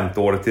för 5:e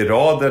året i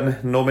raden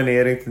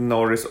nominering till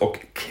Norris, och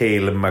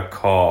Cale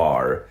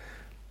Makar,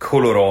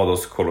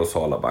 Colorados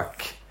kolossala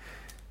back.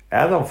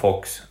 Adam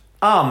Fox,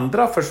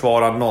 andra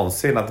försvararen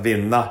någonsin att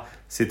vinna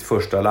sitt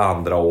första eller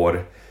andra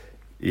år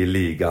i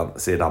ligan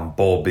sedan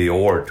Bobby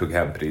Orr tog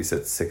hem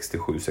priset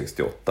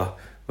 67-68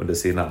 under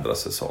sin andra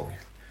säsong.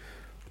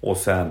 Och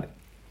sen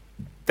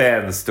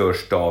den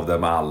största av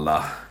dem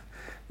alla,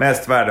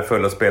 mest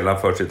värdefulla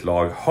spelaren för sitt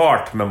lag,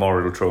 Hart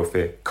Memorial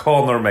Trophy,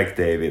 Connor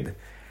McDavid.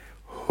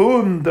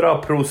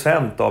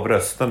 100% av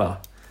rösterna.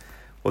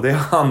 Och det är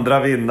andra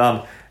vinnaren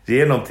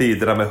genom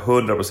tiderna med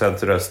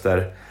 100%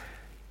 röster.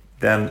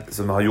 Den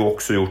som har ju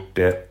också gjort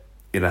det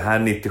i den här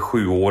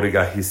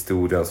 97-åriga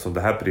historien som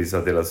det här priset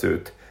har delats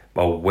ut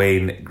var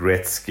Wayne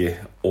Gretzky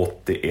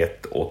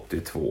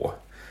 81-82.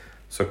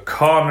 Så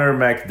Connor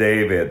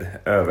McDavid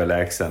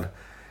överlägsen.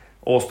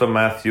 Auston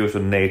Matthews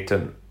och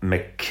Nathan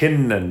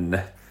McKinnon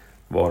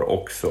var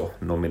också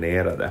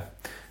nominerade.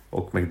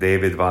 Och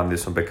McDavid vann ju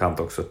som bekant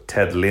också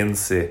Ted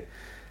Lindsay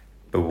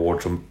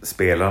Award som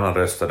spelarna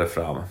röstade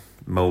fram.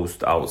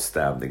 Most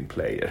Outstanding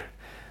Player.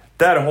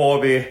 Där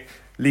har vi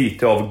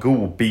lite av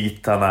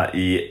godbitarna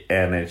i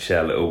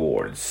NHL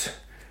Awards.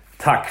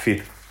 Tack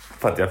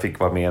för att jag fick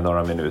vara med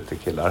några minuter,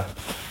 killar.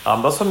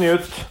 Andas som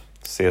njut.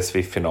 Ses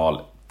vi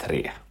final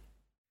 3.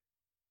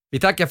 Vi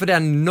tackar för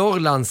den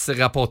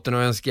Norrlandsrapporten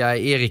och önskar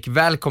Erik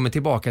välkommen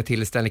tillbaka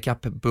till Stanley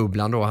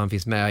Cup-bubblan då. Han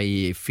finns med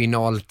i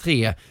final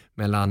 3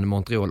 mellan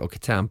Montreal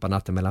och Tampa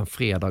natten mellan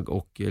fredag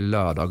och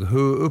lördag.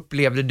 Hur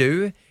upplevde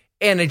du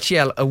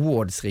NHL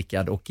Awards,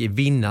 Rickard, och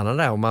vinnarna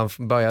där? Om man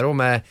börjar då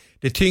med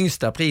det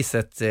tyngsta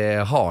priset,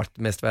 Hart,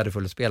 mest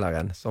värdefulla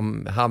spelaren,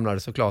 som hamnade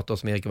såklart då,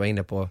 som Erik var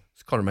inne på,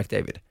 Connor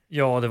McDavid.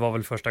 Ja, det var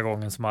väl första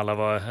gången som alla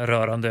var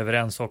rörande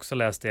överens också,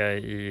 läste jag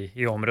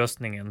i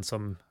omröstningen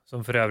som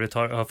för övrigt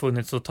har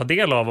funnits att ta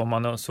del av om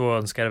man så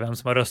önskar, vem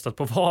som har röstat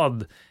på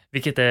vad,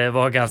 vilket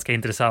var ganska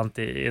intressant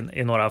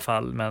i några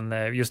fall,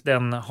 men just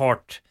den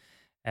Hart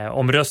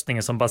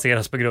omröstningen som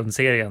baseras på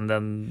grundserien,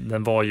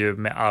 den var ju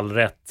med all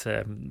rätt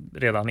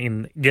redan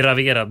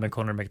ingraverad med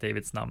Connor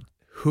McDavids namn.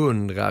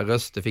 100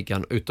 röster fick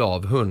han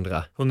utav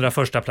 100. 100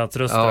 första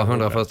platsröster. Ja,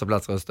 100 första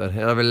platsröster.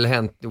 Det har väl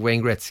hänt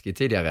Wayne Gretzky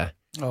tidigare.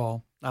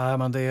 Ja, nej,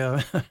 men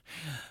det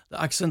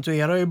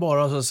accentuerar ju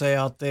bara så att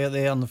säga att det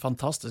är en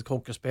fantastisk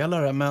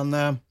hockeyspelare, men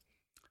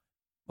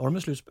var de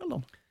i slutspel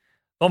då?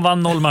 De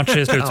vann 0 matcher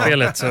i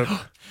slutspelet. Så.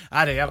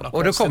 Nej, det är jävla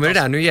och då kommer det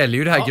där, nu gäller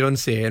ju det här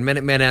grundserien,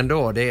 men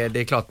ändå, det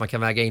är klart man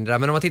kan väga in det där.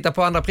 Men om man tittar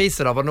på andra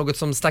priser då, var det något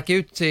som stack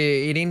ut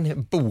i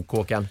din bok,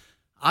 Håkan?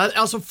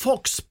 Alltså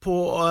Fox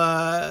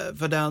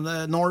för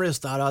den Norris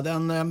där,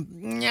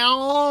 den,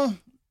 ja,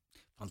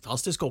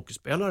 fantastisk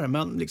hockeyspelare,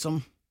 men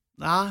liksom,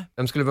 nej.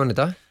 Vem skulle vunnit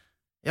då?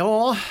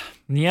 Ja,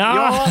 nej,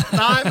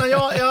 men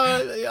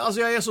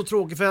jag är så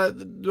tråkig, för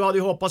du hade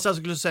ju hoppats att jag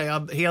skulle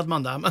säga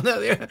Hedman där, men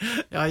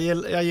jag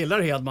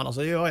gillar Hedman,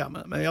 alltså det gör jag,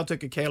 men jag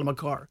tycker Cale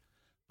Makar,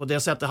 på det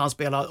sättet han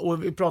spelar,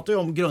 och vi pratar ju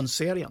om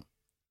grundserien,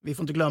 vi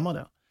får inte glömma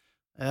det.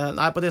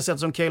 Nej, på det sättet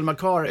som Cale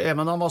Makar, även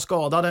om han var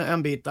skadad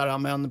en bit där,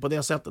 men på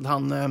det sättet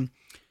han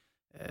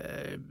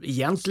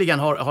egentligen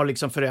har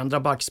liksom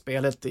förändrat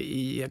backspelet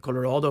i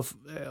Colorado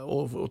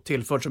och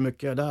tillfört så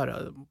mycket där.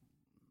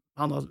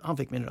 Han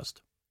fick min röst.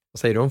 Vad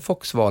säger du om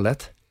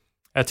Fox-valet?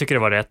 Jag tycker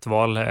det var rätt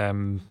val.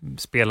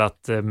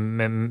 Spelat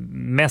med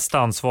mest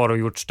ansvar och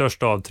gjort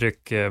störst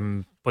avtryck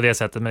på det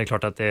sättet. Men det är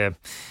klart att det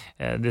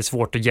är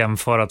svårt att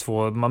jämföra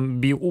två.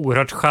 Man blir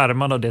oerhört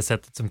charmad av det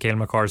sättet som Cale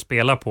Makar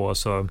spelar på.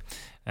 Så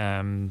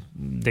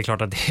det är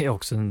klart att det är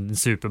också en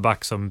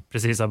superback som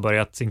precis har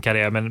börjat sin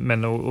karriär.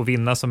 Men att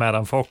vinna som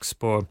Adam Fox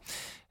på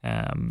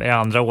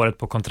andra året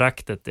på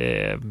kontraktet,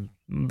 det är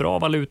bra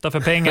valuta för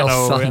pengarna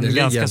och en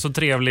ganska så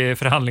trevlig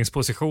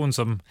förhandlingsposition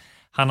som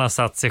han har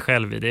satt sig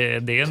själv i.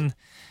 Det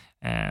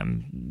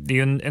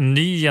är en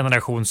ny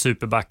generation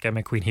superbackar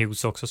med Quinn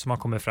Hughes också som har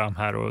kommit fram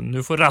här, och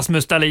nu får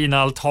Rasmus Dahlin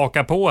allt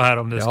haka på här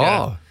om det ska.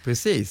 Ja,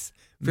 precis.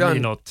 Bli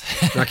något.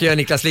 Man kan göra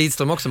Niklas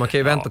Lidström också, man kan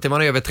ju vänta till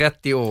man är över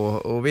 30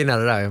 år och vinna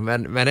det där,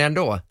 men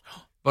ändå.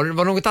 Var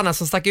det något annat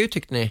som stack ut,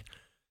 tyckte ni?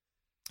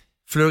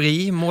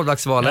 Fleury,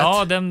 målvaktsvalet.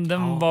 Ja,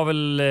 den var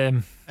väl...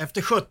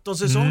 Efter 17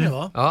 säsonger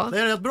va? Ja. Det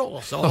är rätt bra.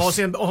 Så att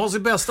ha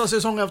sin bästa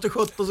säsong efter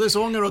 17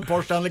 säsonger och ett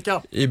par Stanley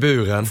Cup. I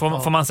buren.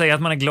 Får man säga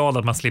att man är glad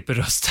att man slipper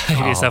rösta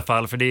i vissa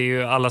fall? För det är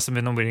ju alla som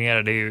är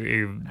nominerade, det är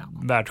ju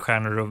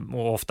världsstjärnor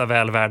och ofta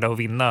väl värda att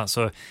vinna.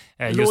 Så,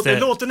 det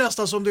låter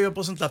nästan som du gör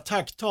på sånt där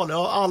tacktal.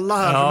 Ja, alla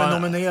här som är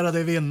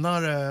nominerade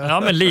vinnare.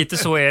 Ja, men lite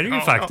så är det ju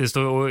faktiskt.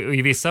 Och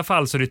i vissa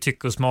fall så är det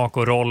tycke och smak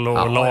och roll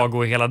och lag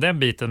och hela den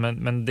biten.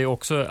 Men det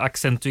också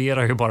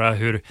accentuerar ju bara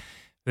hur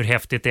hur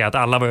häftigt det är att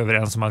alla var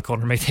överens om att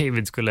Connor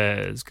McDavid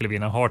skulle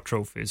vinna Hart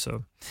Trophy.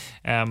 Så,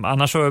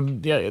 annars så,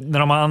 när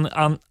de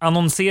har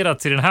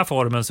annonserats i den här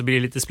formen så blir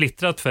det lite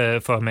splittrat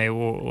för mig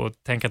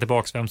att tänka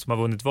tillbaka vem som har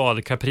vunnit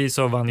vad.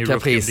 Kaprizov vann ju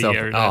Rookie of the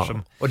Year.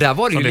 Ja. Och där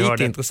var det ju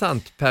lite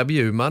intressant. Per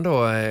Bjurman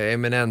då,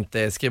 eminent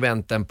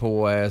skribenten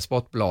på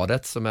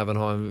Sportbladet, som även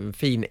har en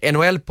fin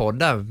NHL-podd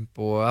där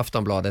på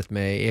Aftonbladet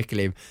med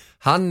Ekeliv.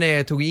 Han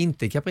tog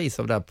inte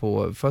Kaprizov där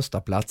på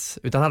första plats,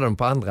 utan hade dem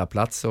på andra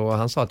plats, och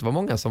han sa att det var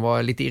många som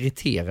var lite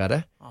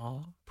irriterade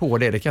på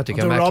det. Det kan jag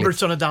tycka är märkligt.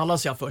 Robertson och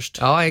Dallas först.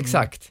 Ja,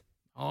 exakt.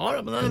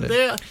 Ja, men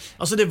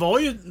det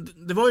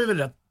var ju väl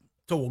rätt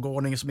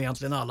tågordning som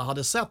egentligen alla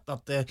hade sett,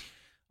 att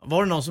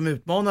var det någon som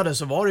utmanade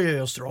så var det ju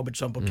just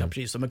Robertson på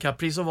Kaprizov. Men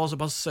Kaprizov var så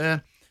pass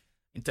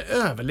inte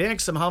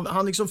överlägsen,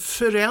 han liksom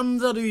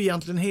förändrade ju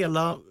egentligen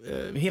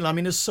hela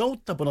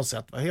Minnesota på något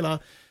sätt, va? Hela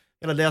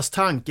deras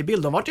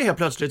tankebild. De var ju helt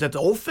plötsligt ett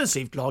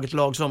offensivt lag, ett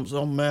lag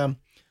som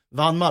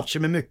vann matcher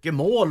med mycket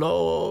mål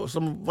och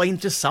som var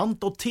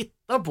intressant att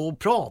titta på och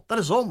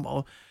pratades om.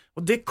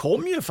 Och det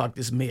kom ju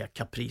faktiskt med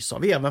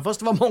Kaprizov, även fast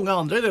det var många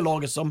andra i det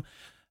laget som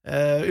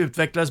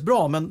utvecklades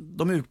bra, men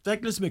de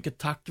utvecklades mycket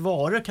tack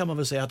vare, kan man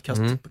väl säga, att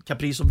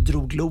Kaprizov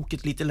drog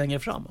loket lite längre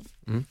fram.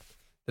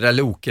 Det där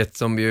loket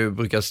som ju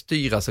brukar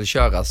styras eller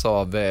köras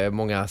av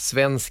många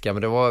svenskar,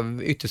 men det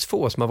var ytterst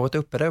få som har varit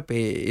uppe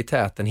i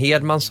täten.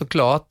 Hedman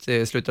såklart,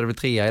 slutade väl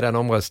 3 i den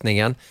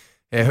omröstningen.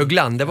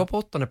 Höglander var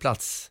på 8:e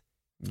plats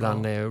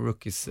bland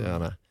rookies.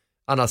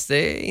 Annars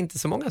det är inte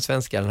så många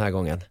svenskar den här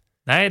gången.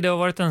 Nej, det har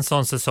varit en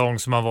sån säsong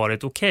som har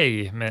varit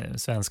okej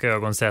med svenska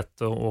ögon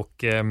sett,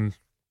 och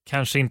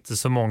kanske inte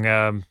så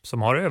många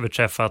som har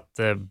överträffat.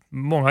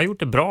 Många har gjort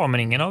det bra, men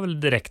ingen har väl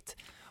direkt,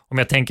 om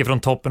jag tänker från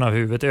toppen av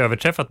huvudet,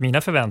 överträffat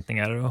mina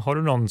förväntningar. Har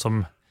du någon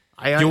som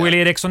Joel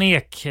Eriksson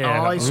Ek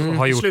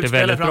har gjort det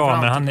väldigt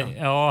bra, men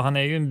han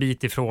är ju en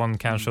bit ifrån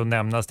kanske att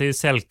nämnas. Det är ju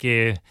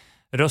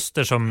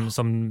Selke-röster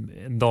som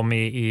de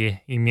i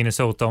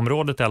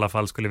Minnesota-området i alla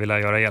fall skulle vilja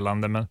göra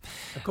gällande. Men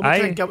jag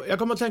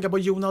kommer att tänka på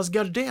Jonas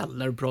Gardell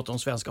när du pratar om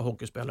svenska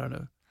hockeyspelare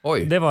nu.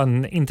 Oj. Det var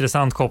en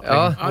intressant koppling.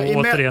 Och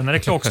återigen, är det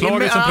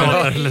klockslaget som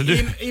pratar?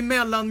 Eller i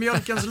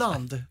mellanmjölkens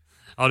land.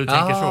 Ja, du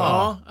tänker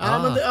så.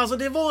 Men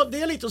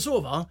det är lite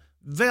så, va?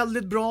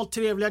 Väldigt bra,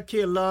 trevliga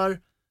killar.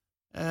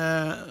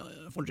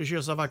 Får inte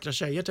kösa vackra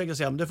tjejer, tänker jag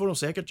säga, men det får de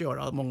säkert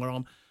göra, många av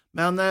dem.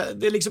 Men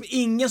det är liksom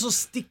ingen som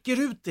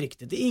sticker ut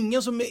riktigt. Det är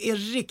ingen som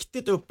är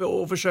riktigt uppe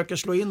och försöker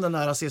slå in den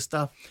här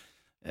sista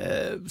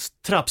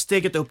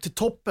trappsteget upp till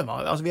toppen,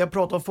 va? Alltså, vi har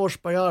pratat om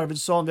Forsberg,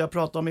 Arvidsson, vi har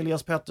pratat om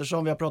Elias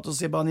Pettersson, vi har pratat om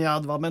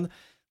Zibanejad, va? Men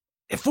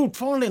är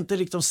fortfarande inte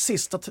riktigt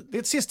det är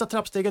ett sista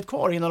trappsteget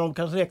kvar innan de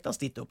kan räknas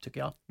dit upp, tycker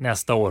jag.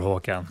 Nästa år,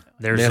 Håkan.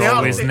 There's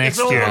always next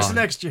year. It's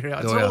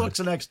always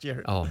next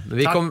year. Ja, men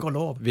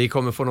vi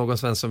kommer få någon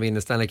svensk som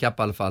vinner Stanley Cup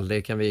i alla fall.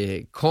 Det kan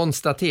vi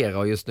konstatera,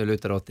 och just nu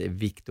lutar det åt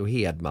Victor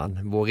Hedman.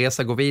 Vår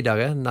resa går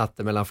vidare.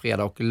 Natten mellan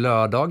fredag och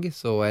lördag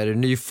så är det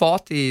ny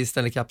fart i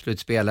Stanley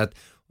Cup-slutspelet.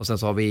 Och sen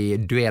så har vi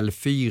duell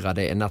 4,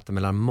 det är natten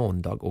mellan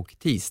måndag och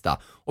tisdag.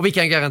 Och vi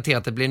kan garantera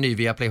att det blir en ny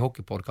Viaplay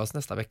Hockey-podcast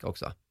nästa vecka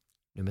också.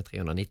 Nummer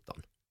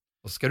 319.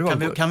 Och ska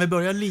du kan vi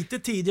börja lite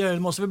tidigare, eller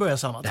måste vi börja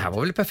samma tid? Det här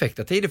var väl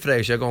perfekta tider för dig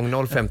att köra igång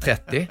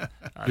 05.30.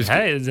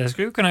 Det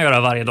skulle vi kunna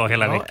göra varje dag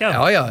hela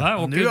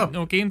veckan.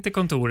 Åk in till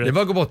kontoret. Det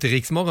var gå bort till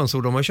Riksmorgon,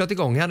 så de har kört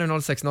igång här nu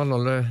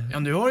 06.00. Ja,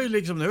 nu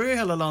är ju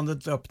hela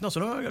landet öppna, så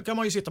då kan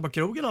man ju sitta på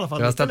krogen i alla fall.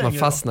 Jag har ställt att man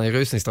fastnar i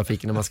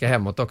rusningstrafiken när man ska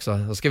hemåt också.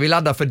 Då ska vi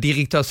ladda för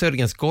direktör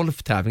Södergrens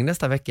golftävling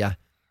nästa vecka.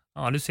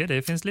 Ja, du ser,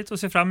 det finns lite att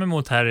se fram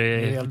emot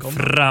här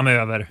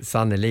framöver.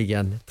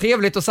 Sannoliken.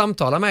 Trevligt att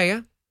samtala med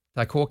er.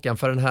 Tack Håkan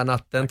för den här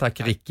natten.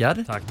 Tack Rickard.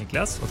 Tack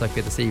Niklas. Och tack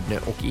Peter Sibne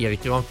och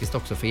Erik Granqvist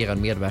också för er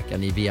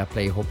medverkan i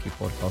Viaplay Hockey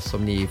Podcast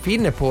som ni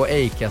finner på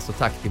Acast. Och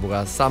tack till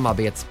våra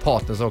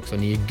samarbetspartners också.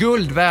 Ni är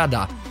guld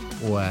värda.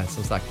 Och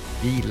som sagt,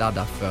 vi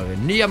laddar för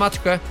nya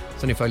matcher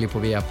som ni följer på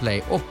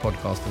Viaplay och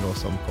podcasten då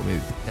som kommer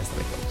ut nästa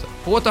vecka också.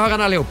 På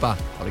återhörande allihopa.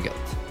 Ha det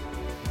gött.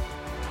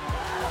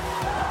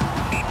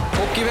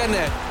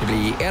 Hockeyvänner, det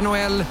blir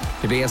NHL,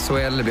 det blir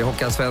SHL, det blir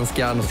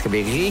Hockeyallsvenskan. Det ska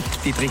bli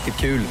riktigt, riktigt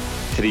kul.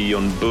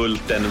 Trion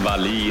Bulten,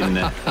 Wallin,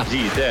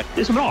 Gide.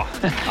 Det är så bra.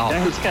 Jag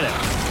älskar det.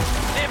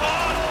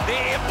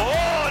 Det är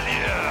mål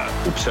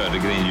ju!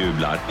 Södergren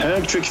jublar.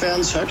 Hög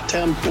frekvens, högt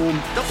tempo.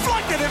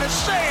 Deflected in a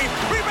save!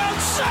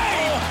 Rebound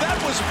save!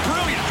 That was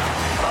brilliant!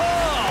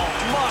 Oh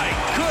my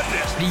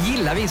goodness! Det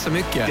gillar vi så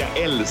mycket. Jag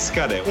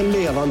älskar det. En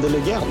levande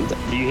legend.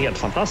 Det är ju helt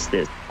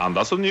fantastiskt.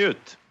 Andas och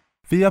njut.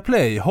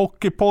 Viaplay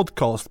Hockey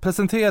Podcast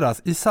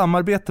presenteras i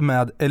samarbete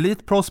med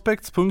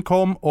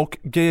eliteprospects.com och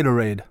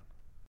Gatorade.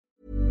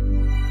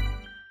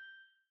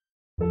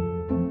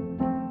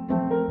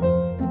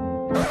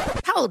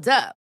 Hold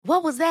up.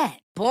 What was that?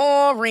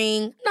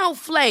 Boring. No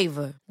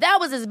flavor. That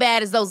was as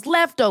bad as those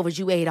leftovers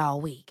you ate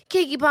all week.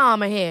 Keke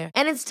Palmer here,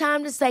 and it's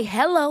time to say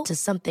hello to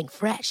something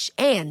fresh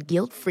and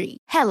guilt-free.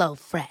 Hello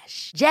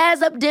Fresh.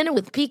 Jazz up dinner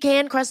with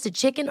pecan-crusted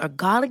chicken or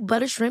garlic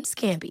butter shrimp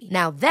scampi.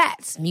 Now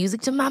that's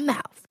music to my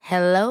mouth.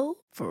 Hello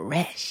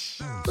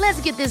Fresh.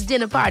 Let's get this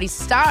dinner party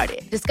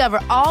started.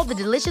 Discover all the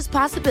delicious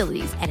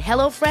possibilities at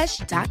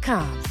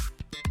HelloFresh.com.